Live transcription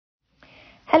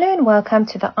Hello and welcome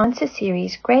to the Answer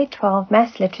Series Grade 12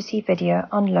 Maths Literacy video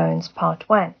on Loans Part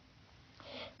 1.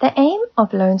 The aim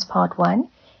of Loans Part 1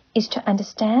 is to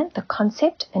understand the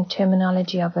concept and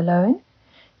terminology of a loan,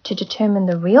 to determine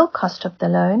the real cost of the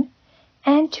loan,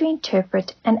 and to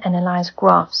interpret and analyze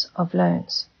graphs of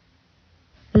loans.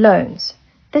 Loans.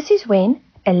 This is when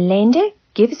a lender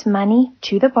gives money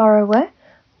to the borrower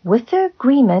with the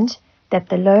agreement that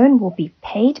the loan will be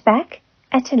paid back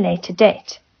at a later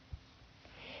date.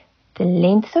 The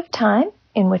length of time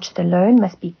in which the loan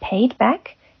must be paid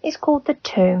back is called the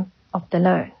term of the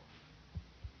loan.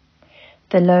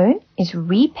 The loan is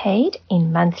repaid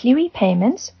in monthly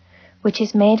repayments, which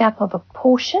is made up of a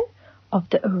portion of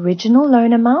the original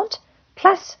loan amount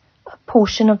plus a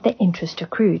portion of the interest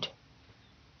accrued.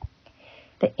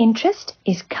 The interest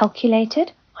is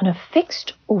calculated on a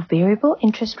fixed or variable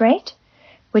interest rate,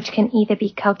 which can either be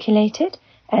calculated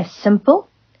as simple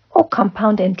or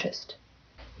compound interest.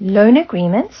 Loan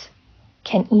agreements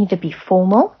can either be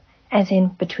formal, as in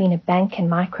between a bank and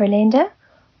microlender,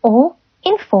 or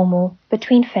informal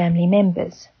between family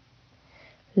members.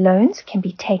 Loans can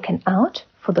be taken out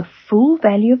for the full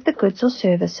value of the goods or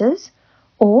services,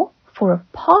 or for a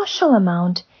partial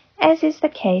amount, as is the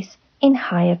case in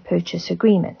hire purchase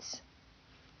agreements.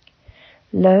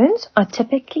 Loans are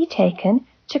typically taken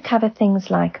to cover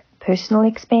things like personal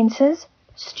expenses,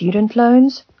 student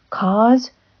loans,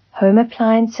 cars, home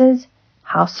appliances,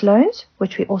 house loans,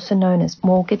 which we also know as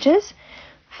mortgages,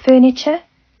 furniture,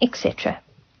 etc.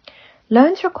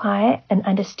 Loans require an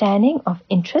understanding of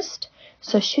interest,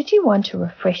 so should you want a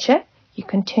refresher, you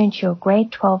can turn to your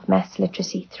Grade 12 Maths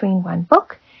Literacy 3-in-1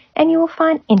 book and you will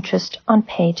find interest on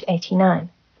page 89.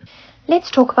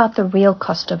 Let's talk about the real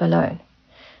cost of a loan.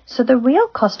 So the real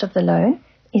cost of the loan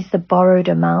is the borrowed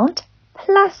amount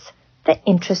plus the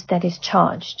interest that is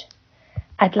charged.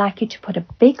 I'd like you to put a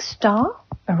big star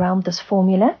around this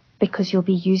formula because you'll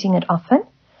be using it often.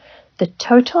 The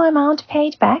total amount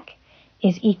paid back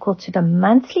is equal to the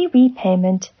monthly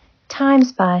repayment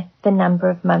times by the number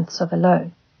of months of a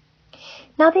loan.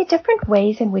 Now, there are different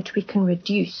ways in which we can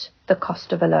reduce the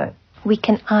cost of a loan. We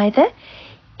can either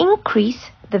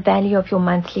increase the value of your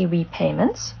monthly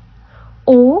repayments,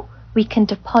 or we can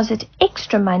deposit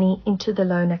extra money into the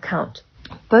loan account.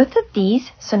 Both of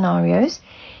these scenarios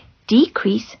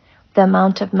decrease the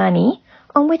amount of money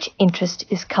on which interest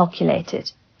is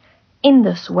calculated. In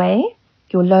this way,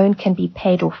 your loan can be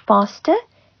paid off faster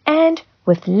and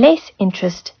with less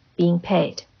interest being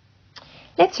paid.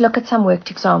 Let's look at some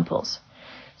worked examples.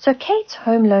 So Kate's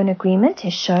home loan agreement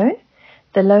is shown.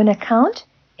 The loan account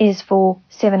is for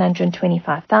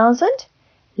 $725,000,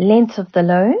 length of the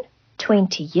loan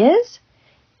 20 years,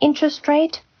 interest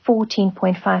rate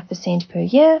 14.5% per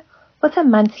year with a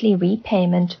monthly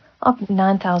repayment of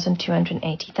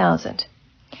 $9,280,000.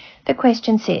 The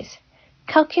question says,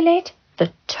 calculate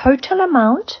the total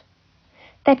amount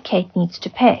that Kate needs to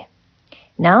pay.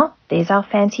 Now, there's our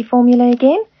fancy formula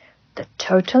again. The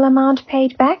total amount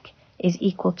paid back is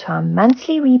equal to our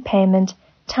monthly repayment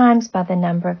times by the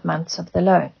number of months of the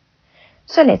loan.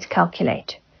 So let's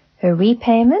calculate. Her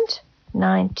repayment,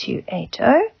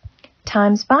 9,280,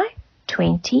 times by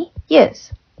 20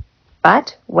 years.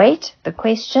 But wait, the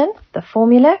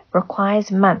formula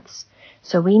requires months.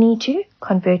 So we need to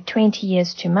convert 20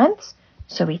 years to months.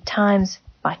 So we times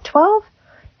by 12,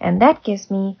 and that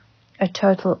gives me a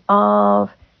total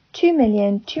of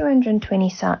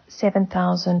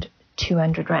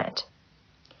 2,227,200 Rand.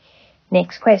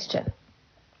 Next question.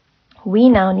 We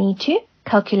now need to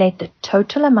calculate the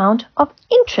total amount of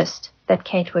interest that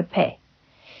Kate would pay.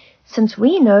 Since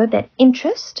we know that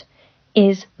interest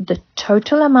is the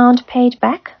total amount paid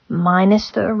back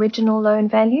minus the original loan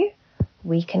value,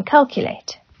 we can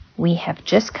calculate. We have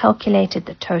just calculated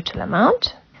the total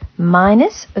amount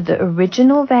minus the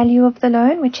original value of the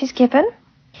loan, which is given,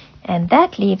 and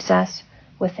that leaves us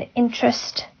with the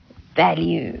interest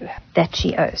value that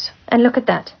she owes. And look at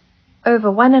that, over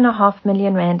 1.5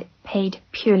 million Rand paid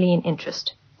purely in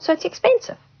interest. So it's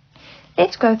expensive.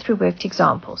 Let's go through worked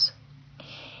examples.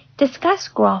 Discuss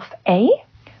graph A,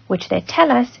 which they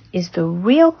tell us is the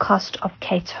real cost of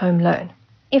Kate's home loan.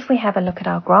 If we have a look at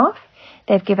our graph,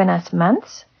 they've given us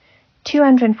months.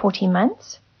 240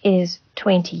 months is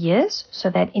 20 years, so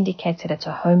that indicates that it's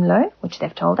a home loan, which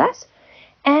they've told us,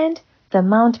 and the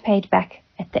amount paid back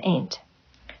at the end.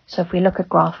 So if we look at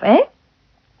graph A,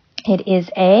 it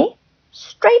is a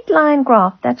straight line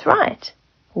graph, that's right.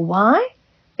 Why?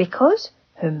 Because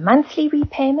her monthly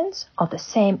repayments are the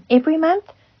same every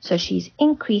month, so she's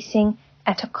increasing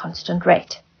at a constant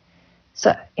rate.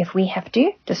 So if we have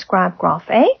to describe graph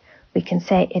A, we can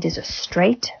say it is a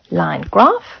straight line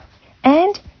graph,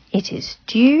 and it is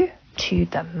due to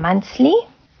the monthly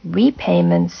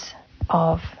repayments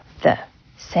of the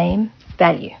same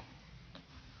value.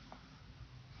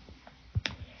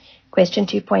 Question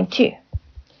 2.2.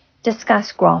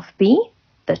 Discuss graph B,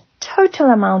 the total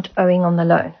amount owing on the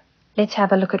loan. Let's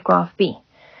have a look at graph B.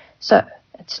 So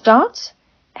it starts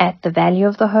at the value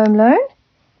of the home loan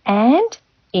and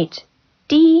it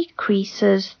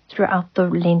decreases throughout the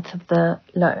length of the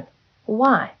loan.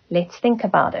 Why? Let's think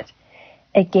about it.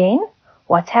 Again,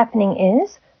 what's happening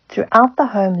is throughout the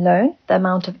home loan, the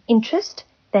amount of interest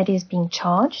that is being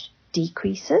charged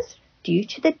decreases due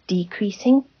to the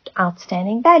decreasing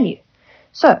outstanding value.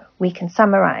 So we can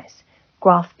summarize.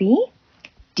 Graph B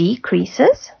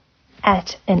decreases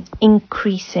at an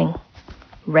increasing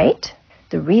rate.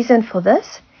 The reason for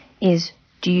this is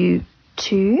due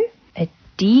to a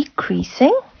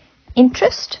decreasing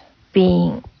interest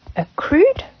being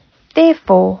accrued.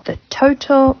 Therefore, the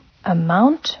total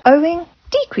amount owing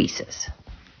decreases.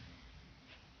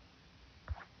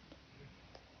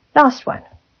 Last one,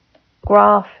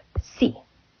 graph C.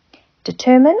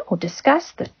 Determine or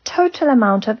discuss the total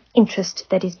amount of interest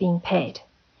that is being paid.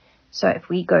 So if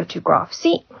we go to graph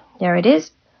C, there it is,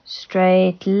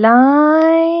 straight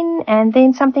line, and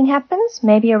then something happens,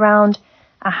 maybe around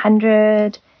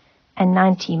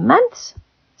 190 months,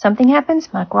 something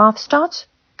happens, my graph starts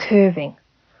curving.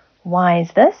 Why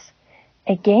is this?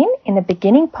 Again, in the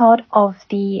beginning part of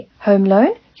the home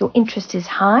loan, your interest is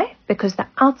high because the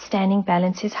outstanding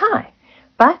balance is high.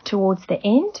 But towards the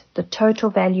end, the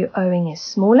total value owing is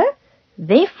smaller.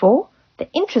 Therefore,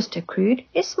 the interest accrued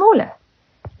is smaller.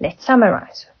 Let's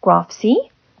summarize. Graph C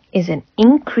is an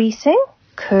increasing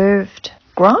curved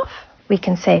graph. We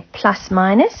can say plus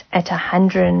minus at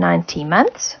 190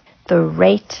 months. The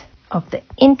rate of the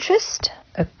interest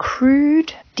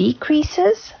accrued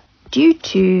decreases due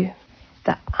to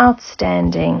the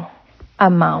outstanding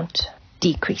amount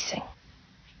decreasing.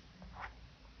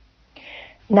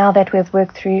 Now that we've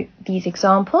worked through these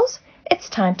examples, it's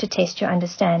time to test your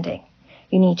understanding.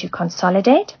 You need to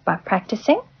consolidate by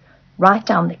practicing, write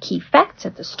down the key facts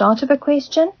at the start of a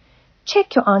question,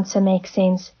 check your answer makes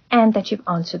sense and that you've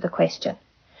answered the question.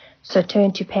 So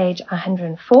turn to page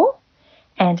 104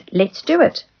 and let's do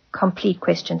it. Complete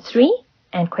question 3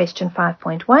 and question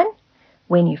 5.1.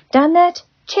 When you've done that,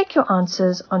 check your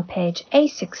answers on page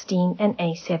A16 and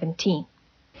A17.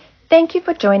 Thank you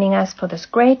for joining us for this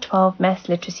grade 12 maths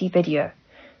literacy video.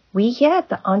 We here at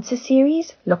the Answer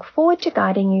series look forward to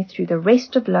guiding you through the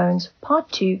rest of loans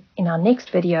part 2 in our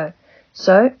next video.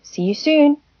 So, see you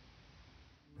soon.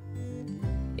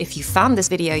 If you found this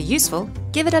video useful,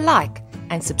 give it a like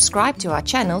and subscribe to our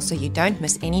channel so you don't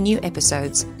miss any new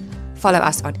episodes. Follow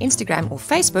us on Instagram or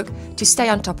Facebook to stay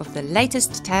on top of the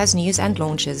latest TAS news and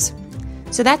launches.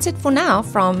 So that's it for now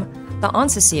from the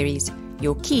Answer series,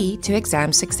 your key to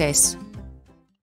exam success.